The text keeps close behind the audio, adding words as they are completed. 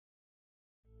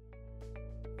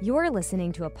You're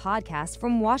listening to a podcast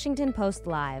from Washington Post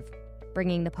Live,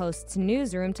 bringing the Post's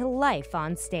newsroom to life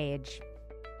on stage.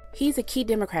 He's a key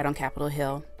Democrat on Capitol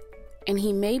Hill, and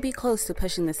he may be close to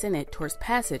pushing the Senate towards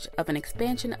passage of an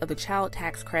expansion of the child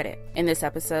tax credit. In this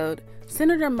episode,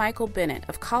 Senator Michael Bennet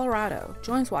of Colorado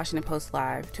joins Washington Post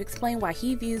Live to explain why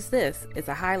he views this as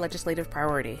a high legislative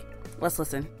priority. Let's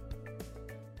listen.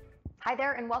 Hi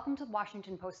there, and welcome to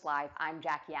Washington Post Live. I'm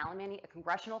Jackie Alemany, a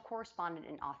congressional correspondent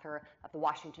and author of the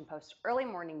Washington Post early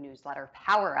morning newsletter,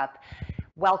 Power Up.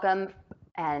 Welcome,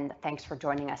 and thanks for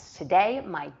joining us today.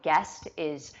 My guest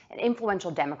is an influential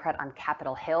Democrat on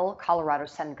Capitol Hill, Colorado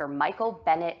Senator Michael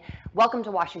Bennet. Welcome to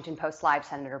Washington Post Live,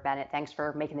 Senator Bennet. Thanks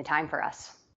for making the time for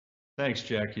us. Thanks,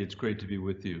 Jackie. It's great to be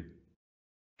with you.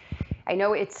 I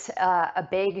know it's a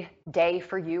big day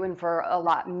for you and for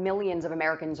millions of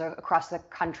Americans across the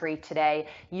country today.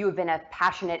 You have been a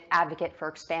passionate advocate for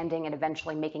expanding and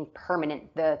eventually making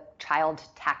permanent the child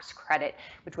tax credit,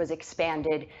 which was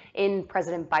expanded in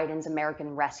President Biden's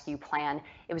American Rescue Plan.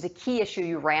 It was a key issue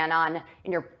you ran on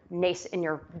in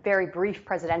your very brief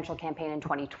presidential campaign in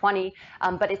 2020,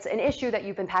 but it's an issue that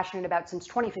you've been passionate about since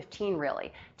 2015,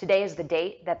 really. Today is the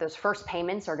date that those first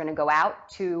payments are going to go out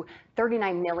to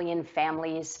 39 million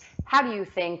families. How do you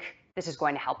think this is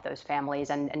going to help those families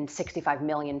and 65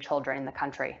 million children in the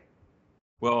country?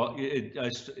 Well,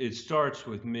 it starts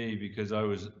with me because I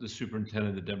was the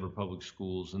superintendent of the Denver Public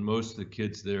Schools, and most of the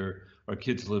kids there are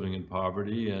kids living in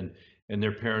poverty, and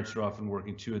their parents are often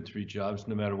working 2 and 3 jobs.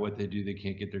 No matter what they do, they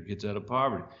can't get their kids out of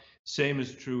poverty. Same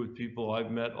is true with people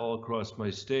I've met all across my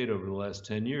state over the last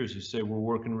 10 years who say we're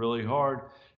working really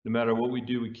hard. No matter what we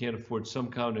do, we can't afford some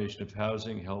combination of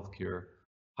housing, healthcare,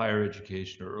 higher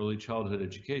education, or early childhood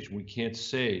education. We can't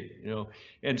save,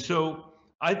 And so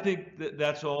I think that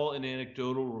that's all an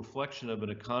anecdotal reflection of an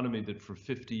economy that for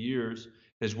 50 years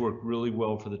has worked really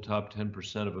well for the top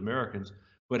 10% of Americans,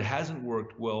 but hasn't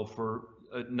worked well for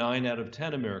 9 out of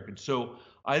 10 Americans. So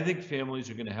I think families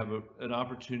are going to have an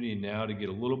opportunity now to get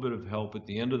a little bit of help at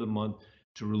the end of the month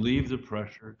to relieve the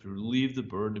pressure, to relieve the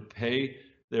burden, to pay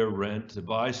their rent, to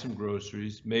buy some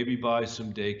groceries, maybe buy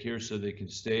some daycare so they can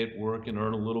stay at work and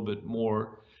earn a little bit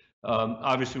more.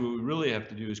 Obviously, what we really have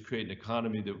to do is create an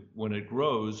economy that, when it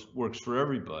grows, works for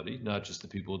everybody, not just the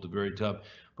people at the very top.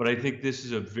 But I think this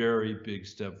is a very big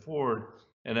step forward.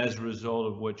 And as a result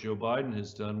of what Joe Biden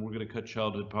has done, we're going to cut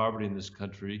childhood poverty in this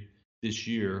country this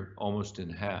year almost in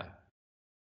half.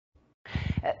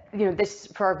 This,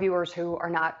 for our viewers who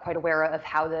are not quite aware of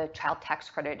how the child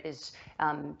tax credit is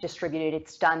distributed,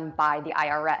 it's done by the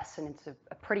IRS, and it's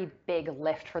a pretty big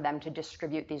lift for them to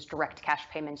distribute these direct cash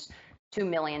payments to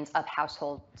millions of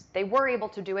households. They were able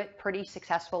to do it pretty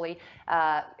successfully,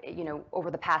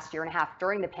 over the past year and a half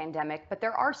during the pandemic, but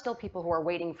there are still people who are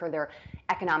waiting for their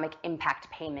economic impact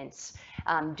payments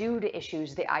due to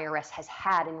issues the IRS has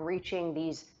had in reaching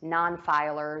these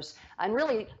non-filers and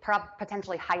really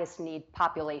potentially highest need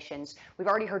populations. We've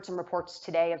already heard some reports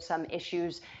today of some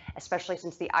issues, especially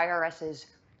since the IRS's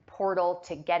portal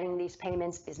to getting these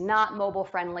payments is not mobile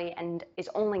friendly and is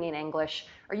only in English.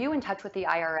 Are you in touch with the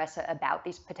IRS about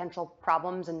these potential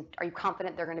problems, and are you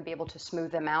confident they're going to be able to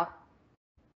smooth them out?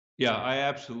 Yeah, I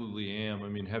absolutely am. I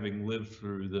mean, having lived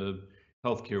through the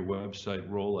healthcare website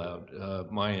rollout,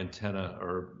 my antenna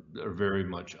are very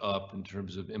much up in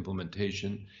terms of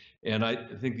implementation. And I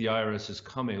think the IRS has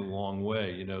come a long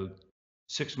way.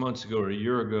 6 months ago or a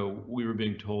year ago, we were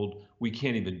being told we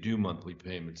can't even do monthly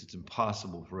payments. It's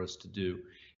impossible for us to do.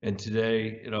 And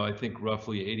today, I think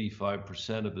roughly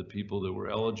 85% of the people that were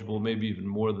eligible, maybe even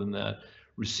more than that,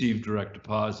 received direct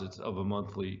deposits of a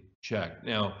monthly check.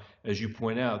 Now, as you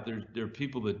point out, there are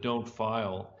people that don't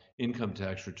file income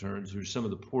tax returns, who are some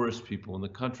of the poorest people in the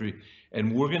country,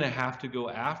 and we're going to have to go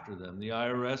after them. The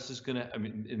IRS is going to,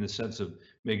 in the sense of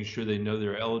making sure they know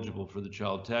they're eligible for the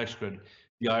child tax credit.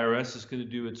 The IRS is going to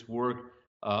do its work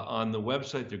on the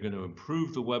website. They're going to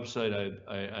improve the website.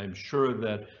 I'm sure of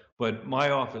that. But my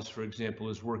office, for example,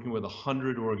 is working with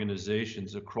 100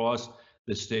 organizations across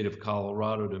the state of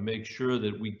Colorado to make sure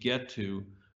that we get to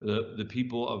the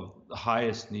people of the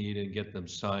highest need and get them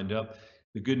signed up.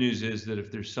 The good news is that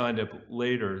if they're signed up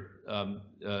later,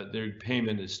 their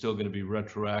payment is still going to be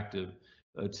retroactive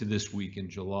to this week in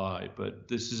July. But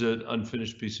this is an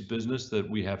unfinished piece of business that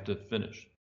we have to finish.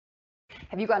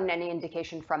 Have you gotten any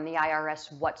indication from the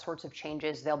IRS what sorts of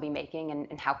changes they'll be making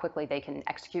and how quickly they can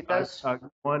execute those?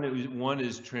 One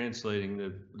is translating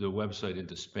the website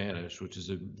into Spanish, which is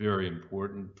very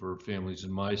important for families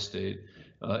in my state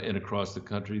and across the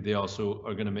country. They also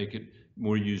are going to make it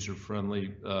more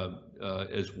user-friendly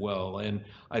as well. And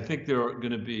I think there are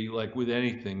going to be, like with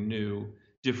anything new,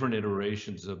 different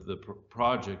iterations of the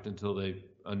project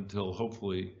until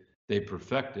hopefully they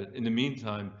perfect it. In the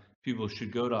meantime, people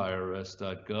should go to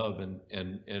irs.gov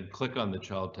and click on the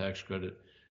child tax credit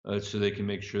so they can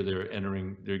make sure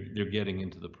they're getting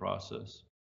into the process.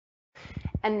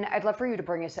 And I'd love for you to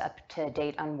bring us up to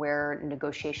date on where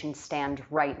negotiations stand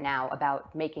right now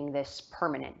about making this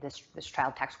permanent, this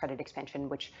child tax credit expansion,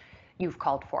 which you've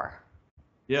called for.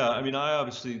 Yeah, I mean, I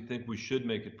obviously think we should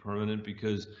make it permanent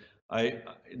because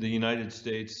the United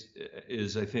States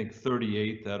is, I think,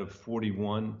 38th out of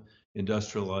 41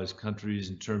 industrialized countries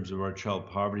in terms of our child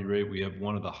poverty rate. We have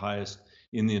one of the highest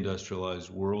in the industrialized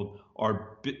world.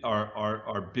 Our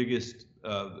biggest,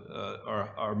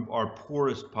 our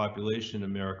poorest population in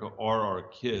America are our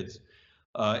kids,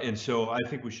 and so I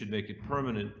think we should make it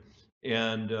permanent.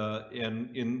 And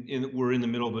we're in the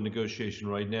middle of a negotiation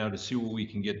right now to see what we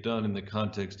can get done in the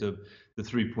context of the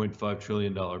 $3.5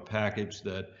 trillion package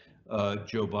that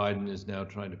Joe Biden is now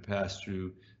trying to pass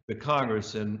through the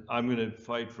Congress. And I'm going to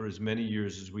fight for as many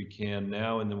years as we can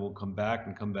now, and then we'll come back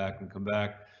and come back and come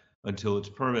back until it's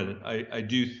permanent. I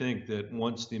do think that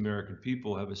once the American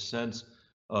people have a sense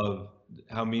of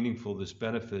how meaningful this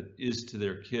benefit is to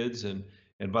their kids, and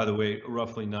by the way,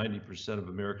 roughly 90% of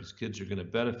America's kids are going to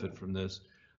benefit from this,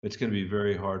 it's going to be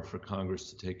very hard for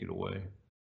Congress to take it away.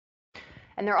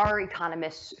 And there are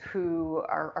economists who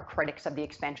are critics of the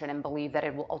expansion and believe that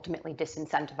it will ultimately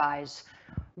disincentivize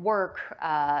work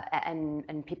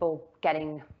and people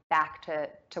getting back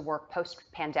to work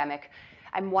post-pandemic.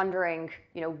 I'm wondering,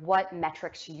 what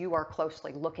metrics you are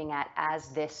closely looking at as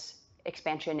this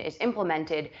expansion is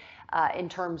implemented in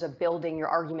terms of building your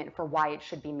argument for why it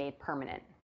should be made permanent.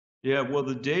 Yeah, well,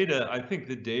 the data, I think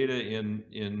the data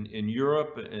in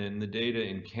Europe and the data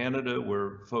in Canada,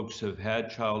 where folks have had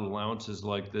child allowances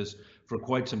like this for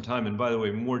quite some time, and by the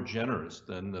way, more generous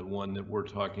than the one that we're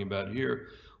talking about here,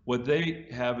 what they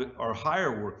have are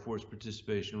higher workforce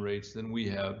participation rates than we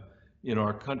have in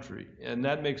our country. And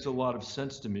that makes a lot of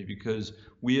sense to me because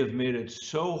we have made it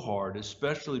so hard,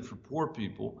 especially for poor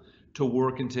people, to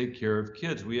work and take care of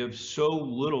kids. We have so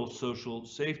little social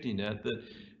safety net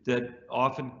that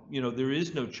often, there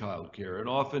is no child care. And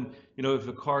often, if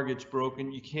a car gets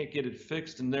broken, you can't get it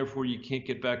fixed and therefore you can't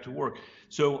get back to work.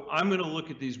 So I'm going to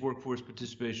look at these workforce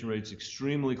participation rates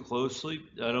extremely closely.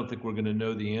 I don't think we're going to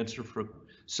know the answer for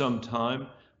some time.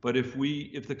 But if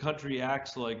the country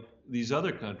acts like these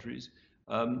other countries,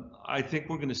 I think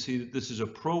we're going to see that this is a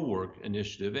pro-work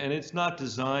initiative. And it's not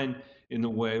designed in the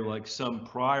way like some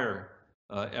prior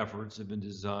efforts have been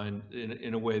designed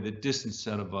in a way that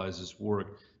disincentivizes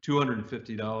work.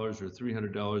 $250 or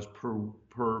 $300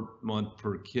 per month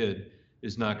per kid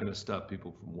is not going to stop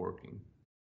people from working.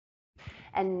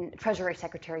 And Treasury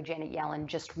Secretary Janet Yellen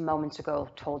just moments ago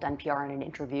told NPR in an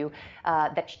interview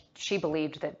that she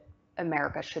believed that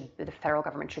the federal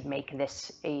government should make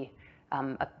this a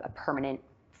permanent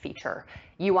feature.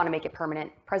 You want to make it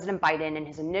permanent. President Biden, in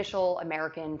his initial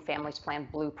American Families Plan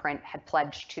blueprint, had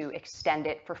pledged to extend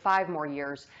it for 5 more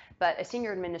years. But a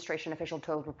senior administration official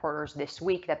told reporters this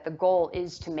week that the goal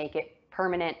is to make it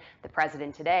permanent. The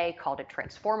president today called it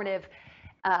transformative.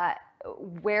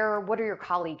 What are your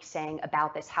colleagues saying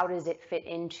about this? How does it fit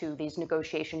into these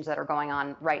negotiations that are going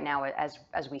on right now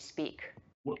as we speak?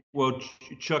 Well,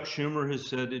 Chuck Schumer has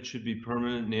said it should be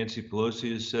permanent. Nancy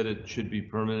Pelosi has said it should be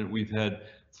permanent. We've had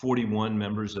 41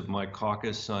 members of my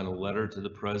caucus sign a letter to the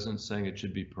president saying it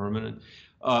should be permanent.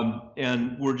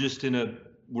 And we're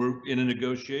in a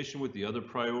negotiation with the other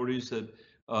priorities that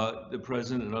the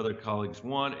president and other colleagues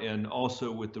want, and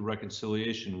also with the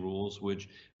reconciliation rules, which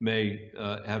may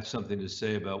have something to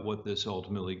say about what this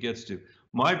ultimately gets to.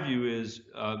 My view is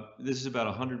this is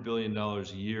about $100 billion a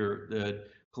year that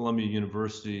Columbia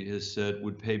University has said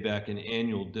would pay back an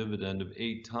annual dividend of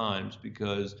 8 times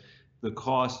because the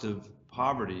cost of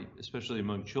poverty, especially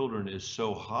among children, is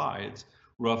so high. It's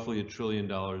roughly $1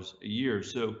 trillion a year.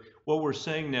 So what we're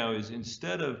saying now is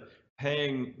instead of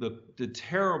paying the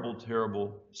terrible,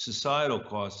 terrible societal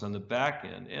costs on the back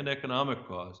end and economic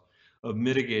costs of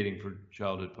mitigating for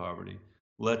childhood poverty,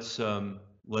 let's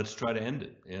try to end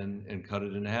it and cut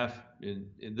it in half in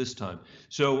this time.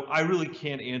 So I really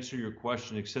can't answer your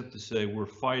question except to say we're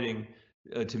fighting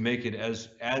to make it as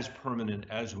permanent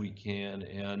as we can,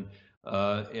 and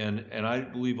I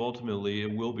believe ultimately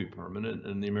it will be permanent,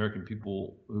 and the American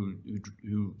people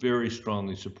who very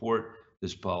strongly support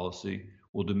this policy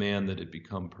will demand that it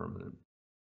become permanent.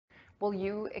 Will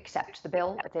you accept the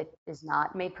bill if it is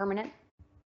not made permanent?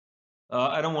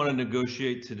 I don't want to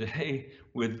negotiate today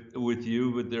with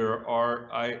you, but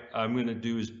I'm going to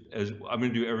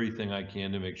do everything I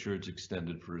can to make sure it's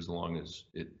extended for as long as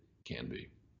it can be.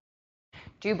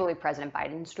 Do you believe President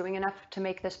Biden's doing enough to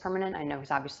make this permanent? I know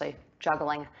he's obviously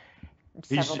juggling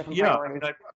several different priorities.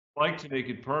 I'd like to make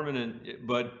it permanent,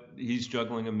 but he's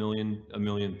juggling a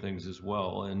million things as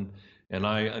well, and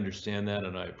I understand that,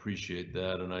 and I appreciate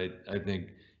that, and I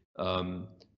think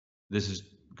this is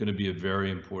going to be a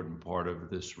very important part of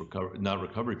this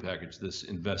recovery package, this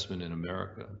investment in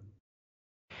America.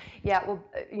 Yeah, well,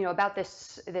 about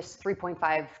this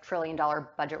 $3.5 trillion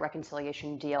budget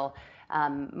reconciliation deal,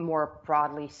 more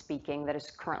broadly speaking, that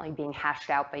is currently being hashed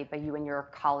out by you and your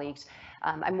colleagues.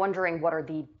 I'm wondering, what are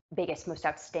the biggest, most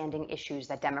outstanding issues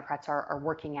that Democrats are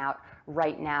working out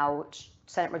right now?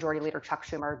 Senate Majority Leader Chuck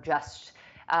Schumer just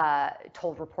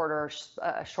told reporters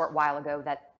a short while ago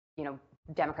that,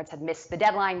 Democrats had missed the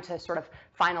deadline to sort of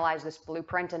finalize this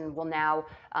blueprint and will now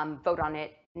vote on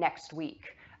it next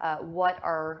week. What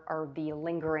are the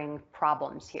lingering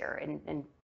problems here and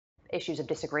issues of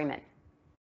disagreement?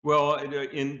 Well,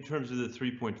 in terms of the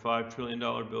 $3.5 trillion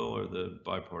bill or the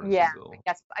bipartisan bill?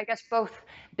 I guess both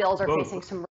bills are facing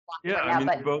some roadblocks right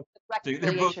now,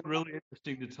 they're both really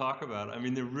interesting to talk about. I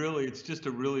mean, it's just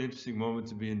a really interesting moment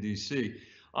to be in DC.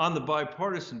 On the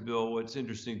bipartisan bill, what's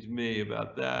interesting to me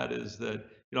about that is that,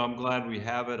 I'm glad we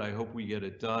have it. I hope we get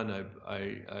it done.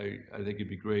 I think it'd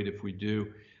be great if we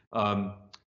do.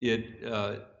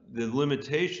 The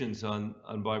limitations on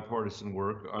bipartisan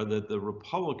work are that the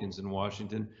Republicans in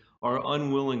Washington are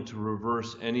unwilling to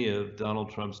reverse any of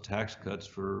Donald Trump's tax cuts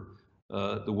for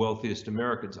the wealthiest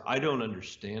Americans. I don't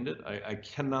understand it. I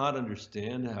cannot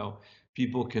understand how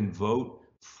people can vote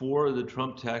for the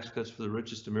Trump tax cuts for the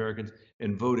richest Americans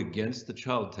and vote against the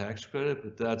child tax credit,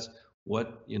 but that's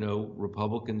what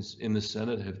Republicans in the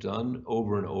Senate have done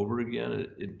over and over again.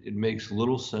 It makes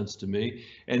little sense to me,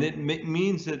 and it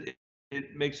means that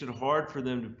it makes it hard for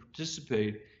them to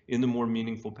participate in the more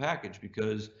meaningful package,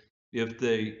 because if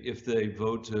they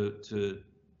vote to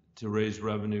raise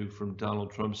revenue from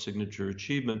Donald Trump's signature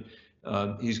achievement,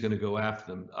 he's going to go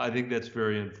after them. I think that's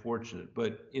very unfortunate.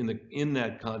 But in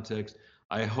that context,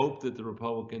 I hope that the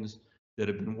Republicans that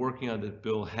have been working on this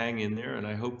bill hang in there, and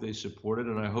I hope they support it,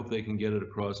 and I hope they can get it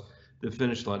across the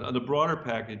finish line. On the broader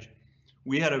package,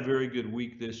 we had a very good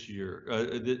week this year.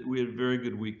 We had a very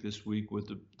good week this week with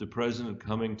the president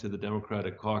coming to the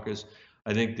Democratic caucus.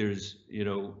 I think there's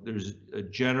a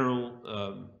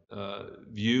general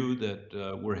view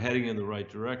that we're heading in the right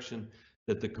direction,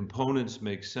 that the components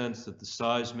make sense, that the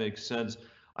size makes sense.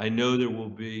 I know there will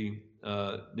be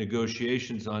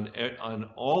negotiations on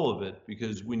all of it,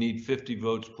 because we need 50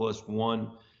 votes plus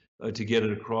one to get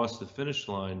it across the finish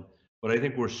line. But I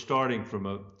think we're starting from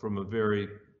a very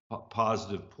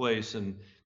positive place, and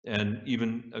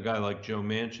even a guy like Joe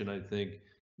Manchin, I think,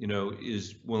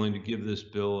 is willing to give this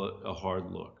bill a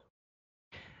hard look.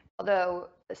 Although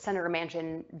Senator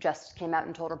Manchin just came out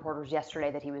and told reporters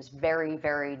yesterday that he was very,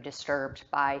 very disturbed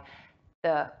by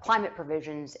the climate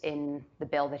provisions in the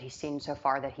bill that he's seen so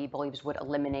far that he believes would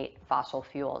eliminate fossil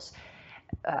fuels.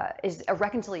 Is a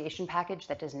reconciliation package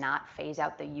that does not phase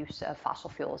out the use of fossil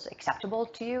fuels acceptable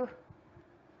to you?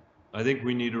 I think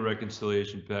we need a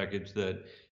reconciliation package that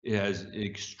has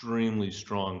extremely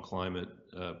strong climate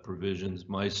provisions.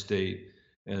 My state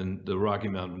and the Rocky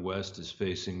Mountain West is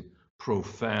facing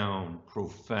profound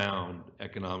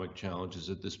economic challenges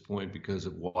at this point because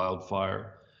of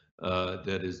wildfire.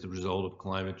 That is the result of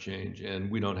climate change, and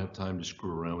we don't have time to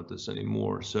screw around with this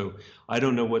anymore. So I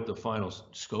don't know what the final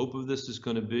scope of this is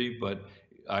going to be, but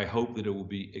I hope that it will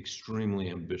be extremely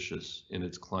ambitious in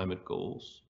its climate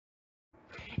goals.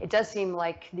 It does seem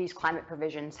like these climate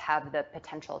provisions have the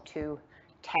potential to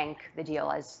tank the deal,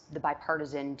 as the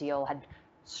bipartisan deal had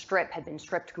been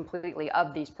stripped completely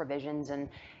of these provisions, and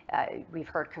we've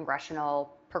heard the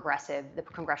Congressional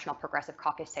Progressive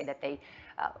Caucus say that they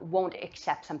won't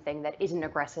accept something that isn't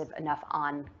aggressive enough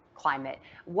on climate.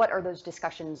 What are those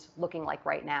discussions looking like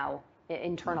right now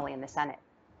internally in the Senate?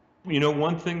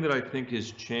 One thing that I think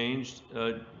has changed,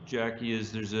 Jackie,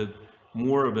 is there's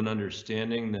more of an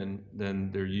understanding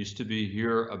than there used to be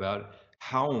here about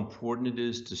how important it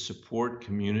is to support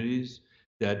communities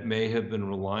that may have been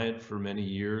reliant for many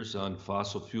years on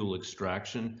fossil fuel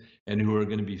extraction and who are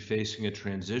going to be facing a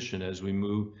transition as we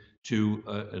move to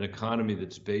an economy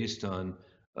that's based on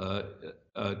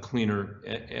cleaner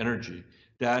energy.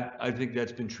 I think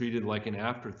that's been treated like an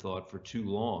afterthought for too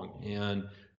long, and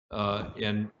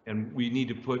we need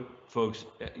to put folks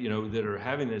that are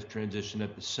having this transition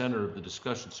at the center of the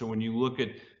discussion. So when you look at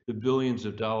the billions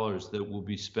of dollars that will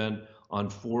be spent on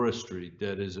forestry,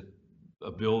 that is a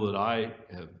bill that I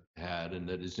have had and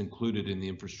that is included in the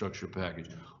infrastructure package,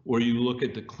 or you look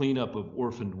at the cleanup of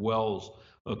orphaned wells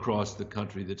across the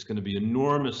country that's going to be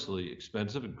enormously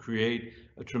expensive and create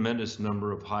a tremendous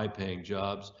number of high-paying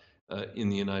jobs in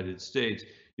the United States.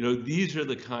 These are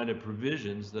the kind of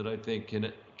provisions that I think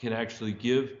can actually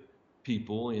give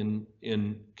people in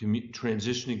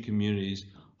transitioning communities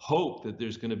hope that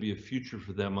there's going to be a future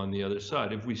for them on the other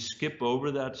side. If we skip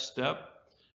over that step,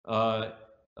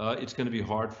 it's going to be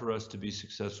hard for us to be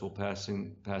successful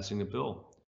passing a bill.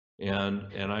 And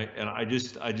I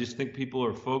just think people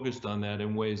are focused on that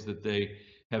in ways that they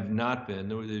have not been.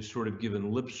 They've sort of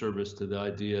given lip service to the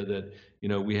idea that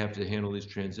we have to handle these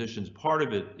transitions. Part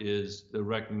of it is the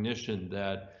recognition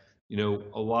that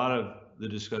a lot of the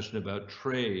discussion about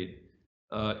trade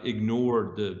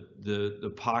ignored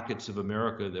the pockets of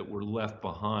America that were left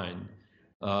behind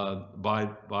by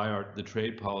the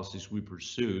trade policies we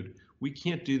pursued. We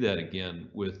can't do that again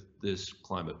with this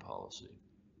climate policy.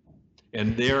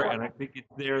 And I think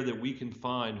it's there that we can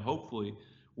find, hopefully,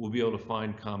 we'll be able to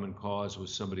find common cause with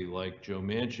somebody like Joe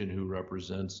Manchin, who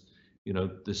represents,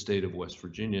 the state of West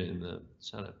Virginia in the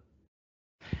Senate.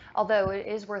 Although it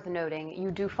is worth noting,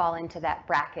 you do fall into that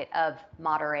bracket of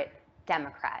moderate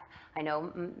Democrat. I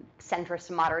know centrist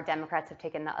and moderate Democrats have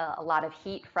taken a lot of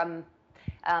heat from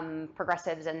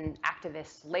progressives and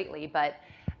activists lately, but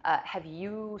have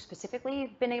you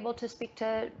specifically been able to speak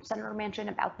to Senator Manchin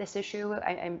about this issue?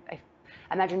 I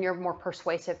imagine you're more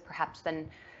persuasive, perhaps, than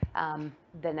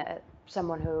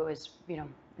someone who is,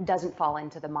 doesn't fall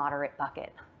into the moderate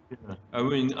bucket. Yeah. I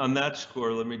mean, on that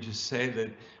score, let me just say that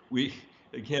we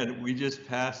just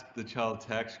passed the child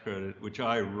tax credit, which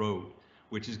I wrote,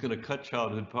 which is going to cut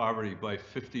childhood poverty by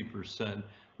 50%.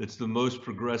 That's the most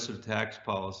progressive tax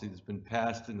policy that's been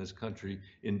passed in this country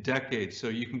in decades. So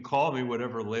you can call me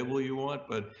whatever label you want,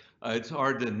 but it's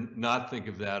hard to not think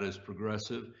of that as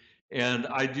progressive. And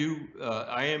I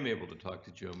am able to talk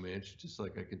to Joe Manchin just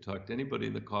like I can talk to anybody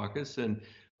in the caucus. And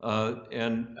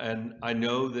I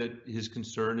know that his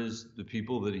concern is the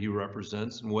people that he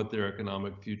represents and what their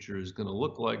economic future is going to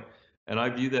look like. And I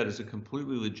view that as a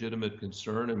completely legitimate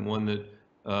concern and one that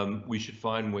we should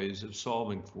find ways of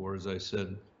solving for, as I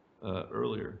said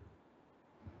earlier.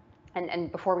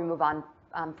 And before we move on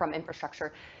from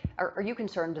infrastructure, are you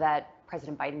concerned that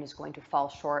President Biden is going to fall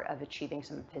short of achieving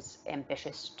some of his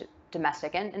ambitious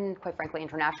domestic and quite frankly,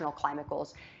 international climate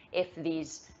goals if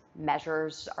these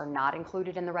measures are not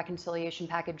included in the reconciliation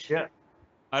package? Yeah,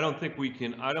 I don't think we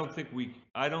can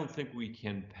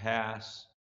pass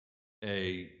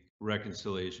a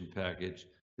reconciliation package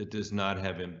that does not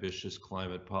have ambitious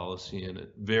climate policy in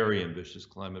it, very ambitious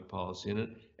climate policy in it.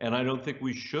 And I don't think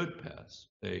we should pass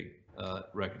a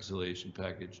reconciliation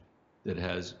package that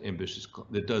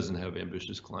doesn't have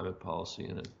ambitious climate policy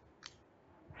in it.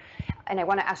 And I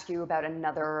want to ask you about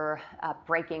another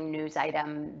breaking news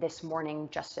item. This morning,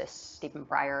 Justice Stephen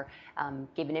Breyer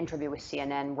gave an interview with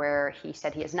CNN where he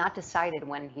said he has not decided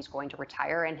when he's going to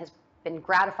retire and has been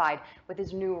gratified with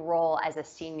his new role as a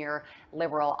senior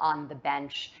liberal on the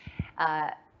bench.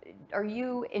 Are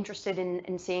you interested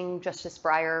in seeing Justice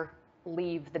Breyer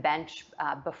leave the bench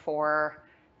before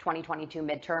 2022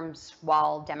 midterms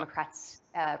while Democrats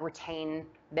retain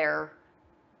their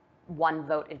one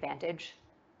vote advantage?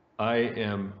 I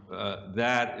am,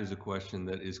 that is a question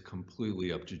that is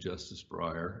completely up to Justice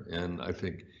Breyer. And I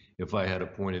think if I had a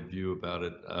point of view about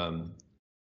it,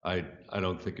 I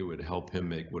don't think it would help him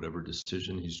make whatever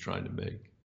decision he's trying to make.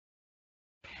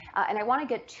 And I want to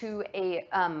get to a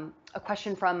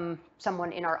question from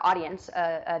someone in our audience,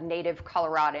 a native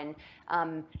Coloradan,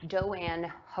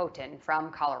 Joanne Houghton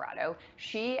from Colorado.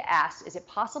 She asks, is it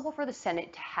possible for the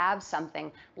Senate to have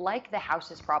something like the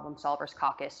House's Problem Solvers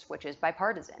Caucus, which is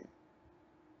bipartisan?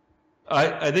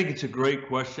 I think it's a great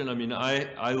question. I mean,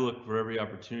 I look for every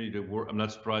opportunity to work. I'm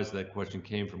not surprised that question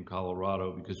came from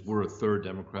Colorado because we're a third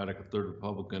Democratic, a third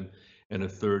Republican, and a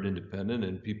third independent,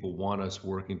 and people want us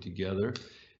working together.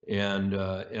 And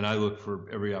I look for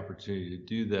every opportunity to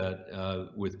do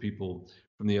that with people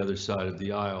from the other side of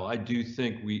the aisle. I do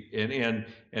think yeah,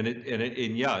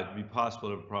 it'd be possible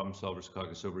to have a Problem Solvers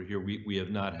Caucus over here. We have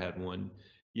not had one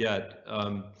yet.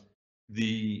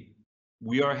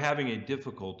 We are having a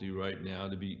difficulty right now,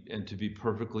 to be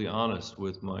perfectly honest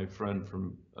with my friend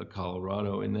from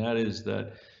Colorado, and that is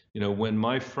that, when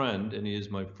my friend, and he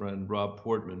is my friend, Rob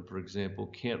Portman, for example,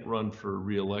 can't run for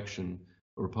re-election,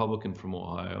 a Republican from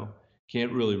Ohio,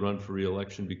 can't really run for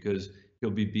re-election because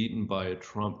he'll be beaten by a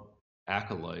Trump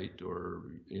acolyte or,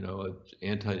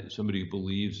 somebody who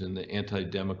believes in the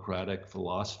anti-democratic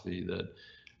philosophy that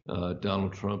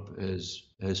Donald Trump has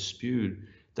spewed.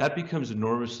 That becomes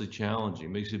enormously challenging.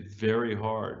 It makes it very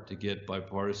hard to get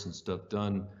bipartisan stuff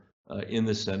done in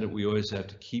the Senate. We always have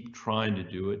to keep trying to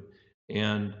do it.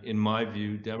 And in my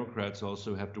view, Democrats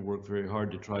also have to work very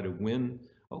hard to try to win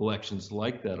elections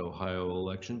like that Ohio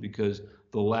election, because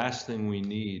the last thing we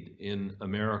need in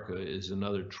America is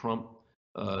another Trump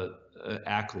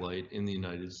acolyte in the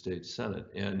United States Senate.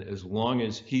 And as long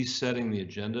as he's setting the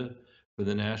agenda for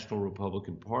the National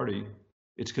Republican Party,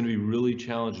 it's going to be really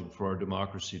challenging for our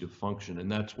democracy to function. And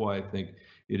that's why I think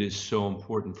it is so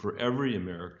important for every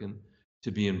American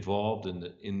to be involved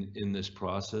in this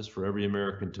process, for every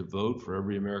American to vote, for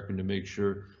every American to make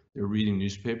sure they're reading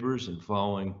newspapers and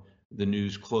following the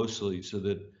news closely, so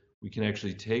that we can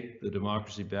actually take the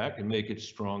democracy back and make it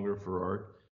stronger for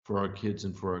our kids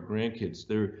and for our grandkids.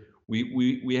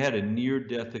 We had a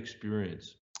near-death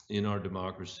experience in our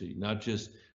democracy, not just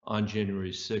on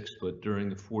January 6th, but during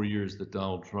the 4 years that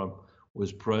Donald Trump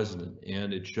was president.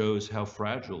 And it shows how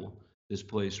fragile this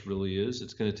place really is.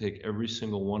 It's going to take every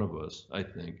single one of us, I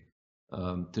think,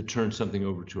 to turn something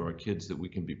over to our kids that we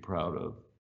can be proud of.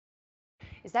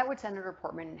 Is that what Senator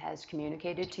Portman has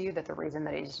communicated to you, that the reason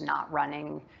that he's not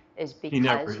running is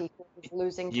because he is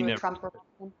losing to a Trump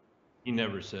Republican? He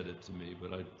never said it to me,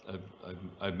 but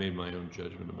I've made my own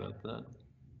judgment about that.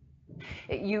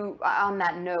 You, on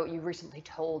that note, you recently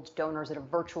told donors at a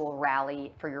virtual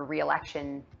rally for your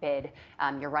re-election bid,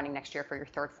 you're running next year for your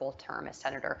third full term as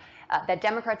senator, that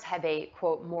Democrats have a,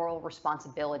 quote, moral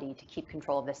responsibility to keep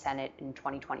control of the Senate in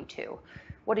 2022.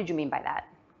 What did you mean by that?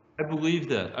 I believe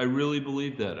that. I really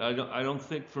believe that. I don't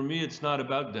think, for me, it's not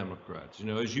about Democrats. You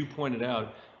know, as you pointed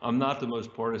out, I'm not the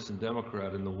most partisan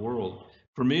Democrat in the world.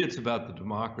 For me, it's about the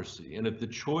democracy. And if the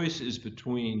choice is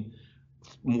between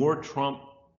more Trump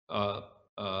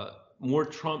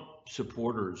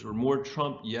supporters or more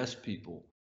Trump yes people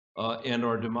and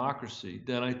our democracy,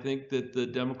 then I think that the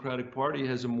Democratic Party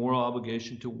has a moral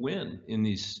obligation to win in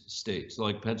these states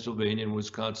like Pennsylvania and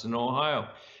Wisconsin and Ohio.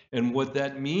 And what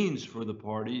that means for the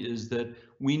party is that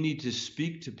we need to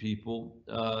speak to people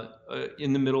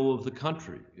in the middle of the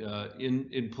country,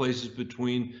 in places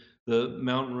between the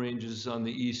mountain ranges on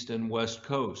the east and west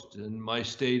coast. And my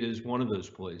state is one of those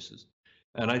places.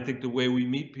 And I think the way we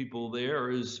meet people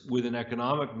there is with an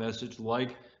economic message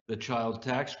like the child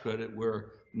tax credit,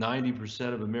 where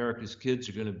 90% of America's kids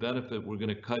are going to benefit. We're going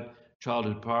to cut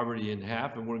childhood poverty in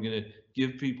half, and we're going to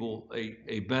give people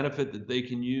a benefit that they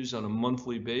can use on a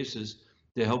monthly basis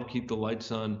to help keep the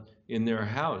lights on in their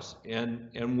house. And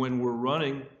when we're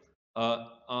running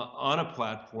on a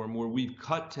platform where we've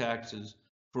cut taxes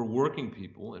for working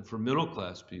people and for middle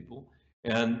class people,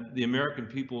 and the American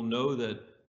people know that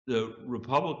the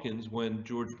Republicans, when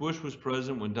George Bush was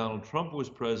president, when Donald Trump was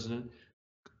president,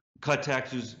 cut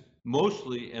taxes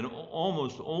mostly and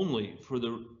almost only for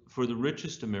the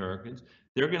richest Americans,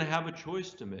 they're going to have a choice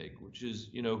to make, which is,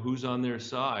 you know, who's on their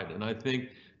side. And I think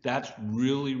that's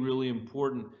really, really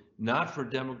important, not for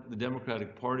the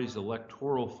Democratic Party's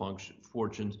electoral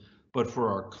fortunes, but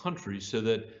for our country, so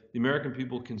that the American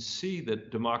people can see that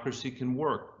democracy can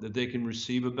work, that they can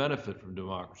receive a benefit from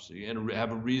democracy and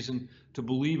have a reason to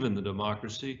believe in the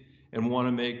democracy and want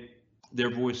to make their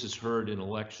voices heard in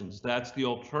elections. That's the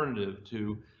alternative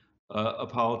to a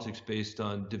politics based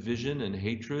on division and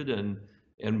hatred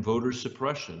and voter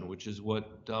suppression, which is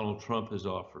what Donald Trump has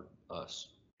offered us.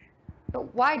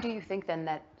 But why do you think then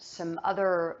that some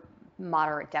other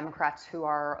moderate Democrats who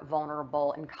are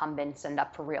vulnerable incumbents and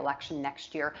up for re-election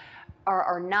next year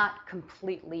are not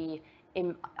completely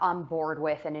on board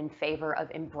with and in favor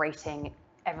of embracing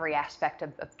every aspect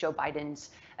of Joe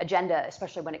Biden's agenda,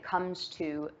 especially when it comes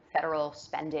to federal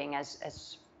spending,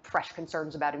 as fresh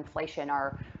concerns about inflation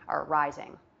are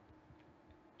rising?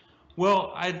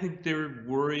 Well, I think they're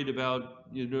worried about,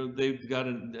 you know, they've got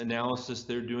an analysis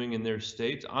they're doing in their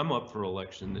states. I'm up for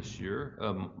election this year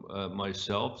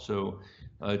myself, so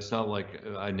it's not like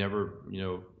I never, you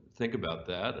know, think about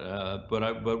that. But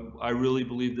I really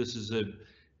believe this is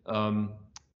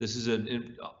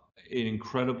an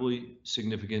incredibly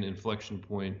significant inflection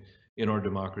point in our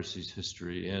democracy's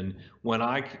history. And when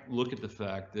I look at the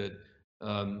fact that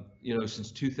you know,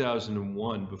 since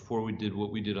 2001, before we did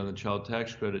what we did on the child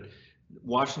tax credit,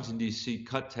 Washington, D.C.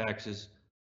 cut taxes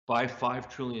by $5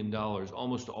 trillion,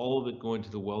 almost all of it going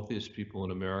to the wealthiest people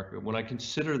in America. When I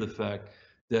consider the fact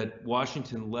that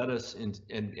Washington led us in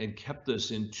and kept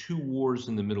us in 2 wars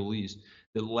in the Middle East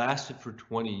that lasted for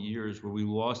 20 years, where we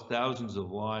lost thousands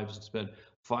of lives and spent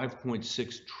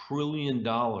 $5.6 trillion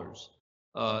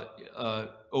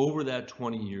over that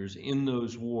 20 years in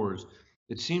those wars,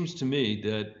 it seems to me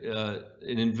that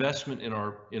an investment in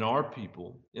our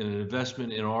people and an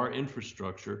investment in our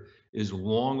infrastructure is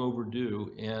long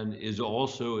overdue and is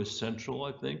also essential,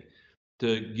 I think,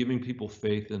 to giving people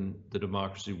faith in the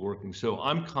democracy working. So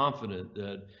I'm confident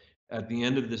that at the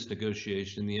end of this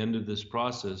negotiation, the end of this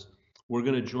process, we're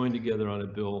going to join together on a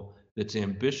bill that's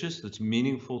ambitious, that's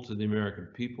meaningful to the American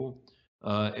people,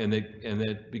 and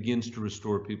that begins to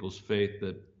restore people's faith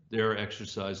that their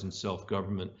exercise in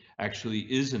self-government actually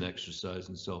is an exercise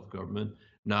in self-government,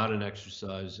 not an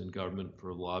exercise in government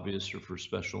for lobbyists or for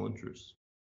special interests.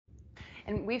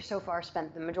 And we've so far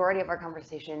spent the majority of our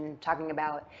conversation talking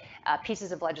about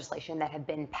pieces of legislation that have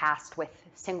been passed with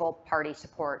single party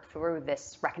support through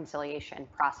this reconciliation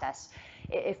process.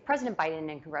 If President Biden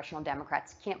and congressional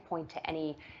Democrats can't point to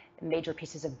any major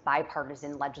pieces of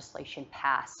bipartisan legislation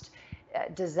passed,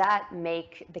 does that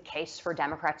make the case for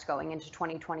Democrats going into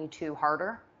 2022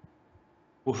 harder?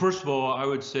 Well, first of all, I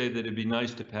would say that it'd be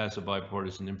nice to pass a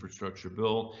bipartisan infrastructure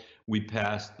bill. We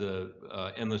passed the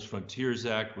Endless Frontiers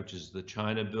Act, which is the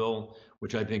China bill,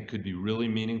 which I think could be really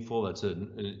meaningful. That's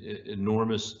an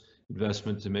enormous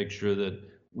investment to make sure that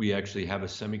we actually have a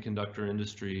semiconductor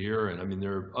industry here. And I mean,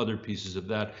 there are other pieces of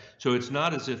that. So it's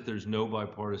not as if there's no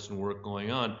bipartisan work going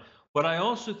on. But I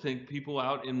also think people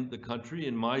out in the country,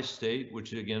 in my state,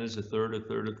 which again is a third,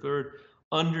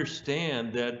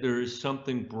 understand that there is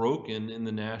something broken in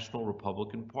the National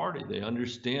Republican Party. They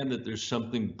understand that there's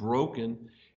something broken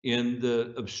in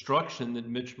the obstruction that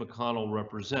Mitch McConnell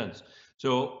represents.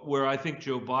 So where I think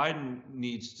Joe Biden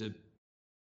needs to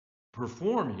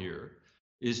perform here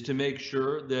is to make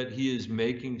sure that he is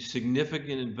making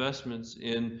significant investments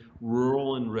in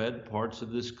rural and red parts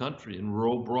of this country, in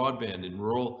rural broadband, in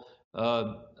rural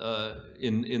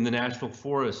in the national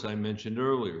forests I mentioned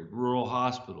earlier, rural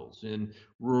hospitals, in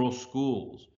rural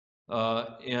schools,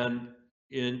 and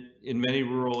in many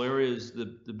rural areas,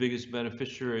 the biggest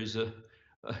beneficiaries,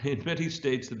 in many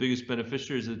states, the biggest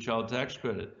beneficiaries of the child tax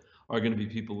credit are going to be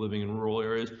people living in rural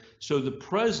areas. So the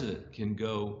president can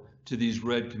go to these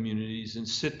red communities and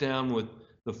sit down with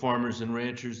the farmers and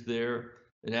ranchers there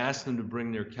and ask them to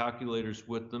bring their calculators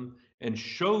with them and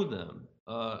show them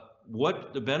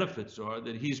what the benefits are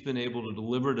that he's been able to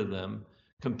deliver to them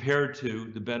compared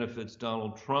to the benefits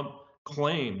Donald Trump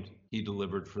claimed he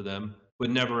delivered for them, but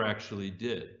never actually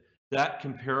did. That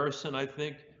comparison, I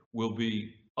think, will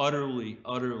be utterly,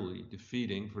 utterly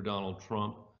defeating for Donald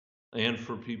Trump and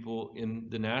for people in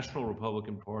the National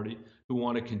Republican Party who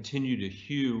want to continue to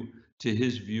hew to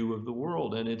his view of the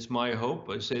world. And it's my hope,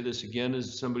 I say this again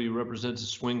as somebody who represents a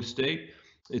swing state,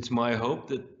 it's my hope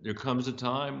that there comes a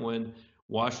time when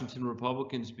Washington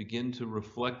Republicans begin to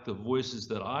reflect the voices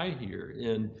that I hear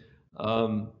in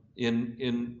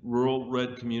rural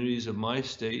red communities of my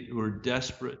state who are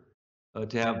desperate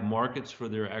to have markets for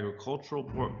their agricultural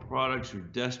products, who are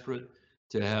desperate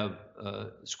to have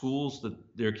schools that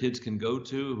their kids can go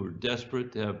to, who are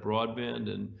desperate to have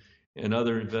broadband and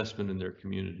other investment in their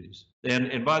communities.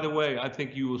 And by the way, I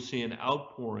think you will see an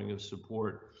outpouring of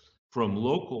support from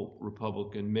local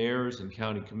Republican mayors and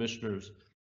county commissioners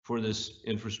for this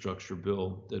infrastructure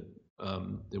bill that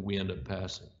we end up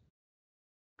passing.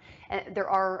 And there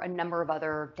are a number of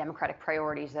other Democratic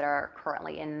priorities that are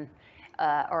currently in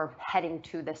or heading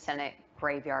to the Senate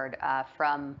graveyard,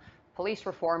 from police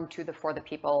reform to the For the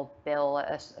People bill,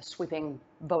 a sweeping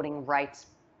voting rights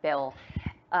bill.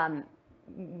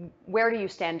 Where do you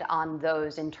stand on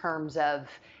those in terms of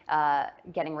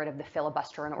getting rid of the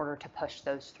filibuster in order to push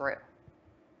those through?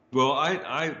 Well,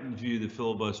 I view the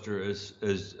filibuster as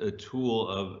a tool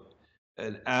of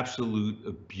an absolute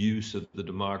abuse of the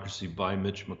democracy by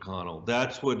Mitch McConnell.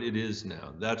 That's what it is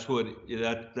now. That's what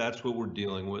we're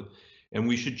dealing with, and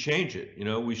we should change it. You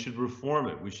know, we should reform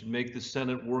it. We should make the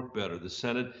Senate work better. The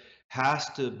Senate has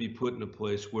to be put in a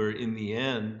place where, in the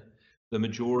end, the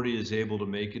majority is able to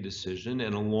make a decision,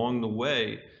 and along the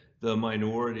way, the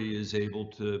minority is able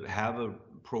to have a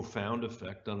profound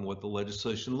effect on what the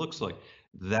legislation looks like.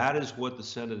 That is what the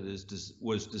Senate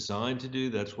was designed to do.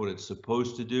 That's what it's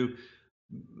supposed to do.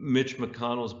 Mitch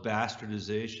McConnell's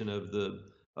bastardization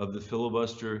of the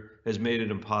filibuster has made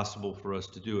it impossible for us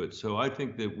to do it. So I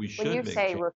think that we should. When you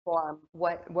say reform,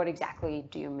 what exactly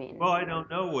do you mean? Well, I don't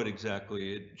know what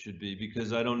exactly it should be,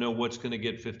 because I don't know what's going to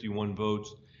get 51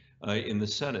 votes in the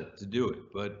Senate to do it.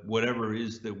 But whatever it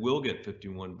is that will get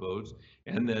 51 votes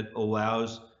and that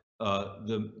allows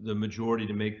the majority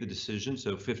to make the decision,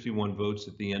 so 51 votes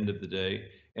at the end of the day,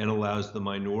 and allows the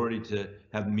minority to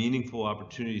have meaningful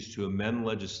opportunities to amend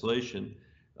legislation.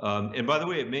 And by the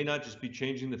way, it may not just be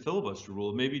changing the filibuster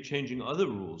rule, it may be changing other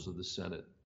rules of the Senate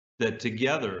that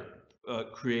together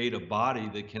create a body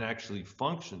that can actually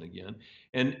function again.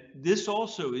 And this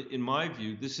also, in my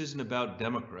view, this isn't about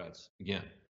Democrats again.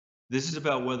 This is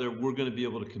about whether we're going to be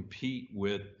able to compete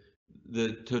with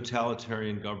the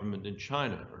totalitarian government in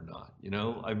China or not. You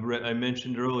know, I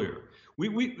mentioned earlier,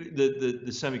 the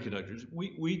semiconductors.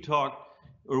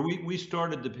 We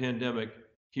started the pandemic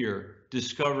here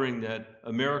discovering that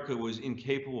America was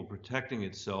incapable of protecting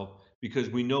itself because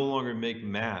we no longer make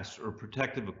masks or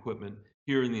protective equipment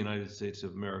here in the United States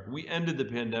of America. We ended the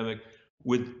pandemic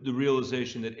with the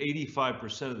realization that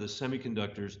 85% of the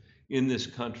semiconductors in this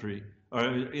country or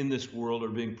in this world are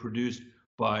being produced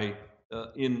by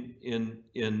in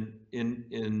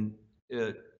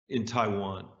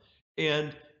Taiwan.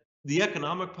 And the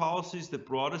economic policies that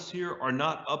brought us here are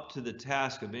not up to the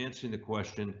task of answering the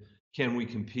question, can we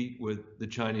compete with the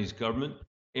Chinese government?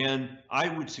 And I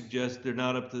would suggest they're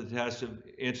not up to the task of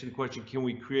answering the question, can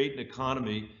we create an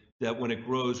economy that when it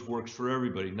grows works for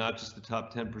everybody, not just the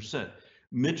top 10%?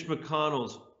 Mitch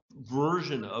McConnell's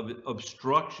version of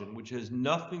obstruction, which has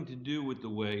nothing to do with the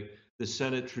way the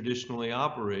Senate traditionally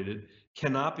operated,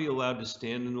 cannot be allowed to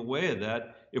stand in the way of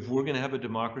that if we're going to have a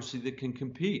democracy that can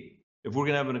compete, if we're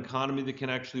going to have an economy that can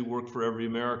actually work for every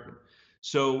American.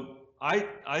 So I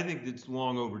think it's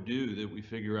long overdue that we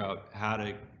figure out how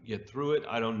to get through it.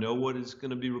 I don't know what is going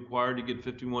to be required to get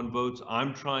 51 votes.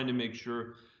 I'm trying to make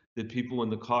sure that people in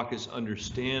the caucus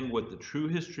understand what the true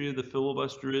history of the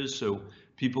filibuster is, so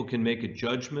people can make a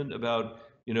judgment about,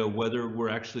 you know, whether we're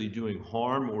actually doing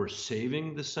harm or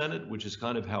saving the Senate, which is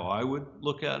kind of how I would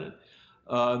look at it.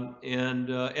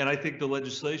 And I think the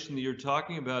legislation that you're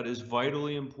talking about is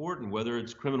vitally important, whether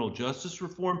it's criminal justice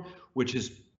reform, which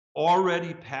has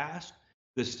already passed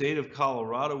the state of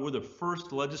Colorado. We're the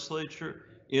first legislature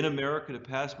in America to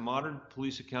pass modern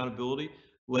police accountability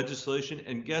legislation.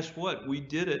 And guess what? We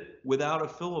did it without a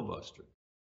filibuster.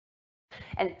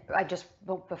 And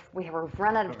we've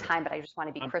run out of time, but I just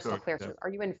want to be crystal clear. So are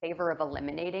you in favor of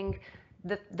eliminating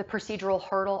the procedural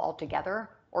hurdle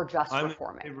altogether, or just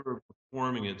reforming? I'm in favor of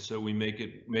reforming it so we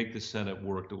make the Senate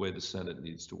work the way the Senate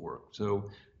needs to work. So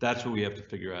that's what we have to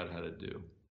figure out how to do.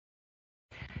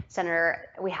 Senator,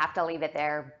 we have to leave it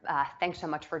there. Thanks so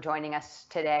much for joining us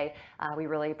today. We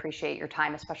really appreciate your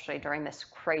time, especially during this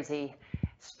crazy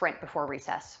sprint before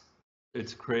recess.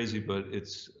 It's crazy, but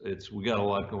we got a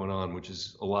lot going on, which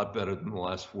is a lot better than the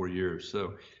last 4 years.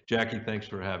 So, Jackie, thanks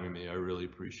for having me. I really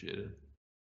appreciate it.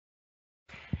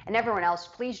 And everyone else,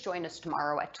 please join us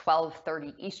tomorrow at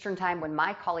 12:30 Eastern Time when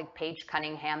my colleague Paige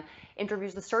Cunningham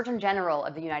interviews the Surgeon General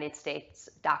of the United States,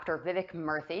 Dr. Vivek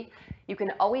Murthy. You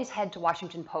can always head to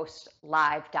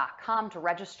WashingtonPostLive.com to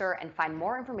register and find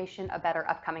more information about our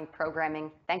upcoming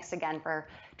programming. Thanks again for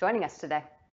joining us today.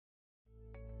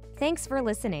 Thanks for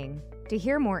listening. To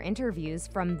hear more interviews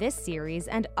from this series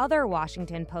and other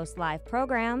Washington Post Live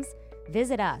programs,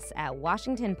 visit us at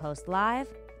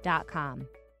WashingtonPostLive.com.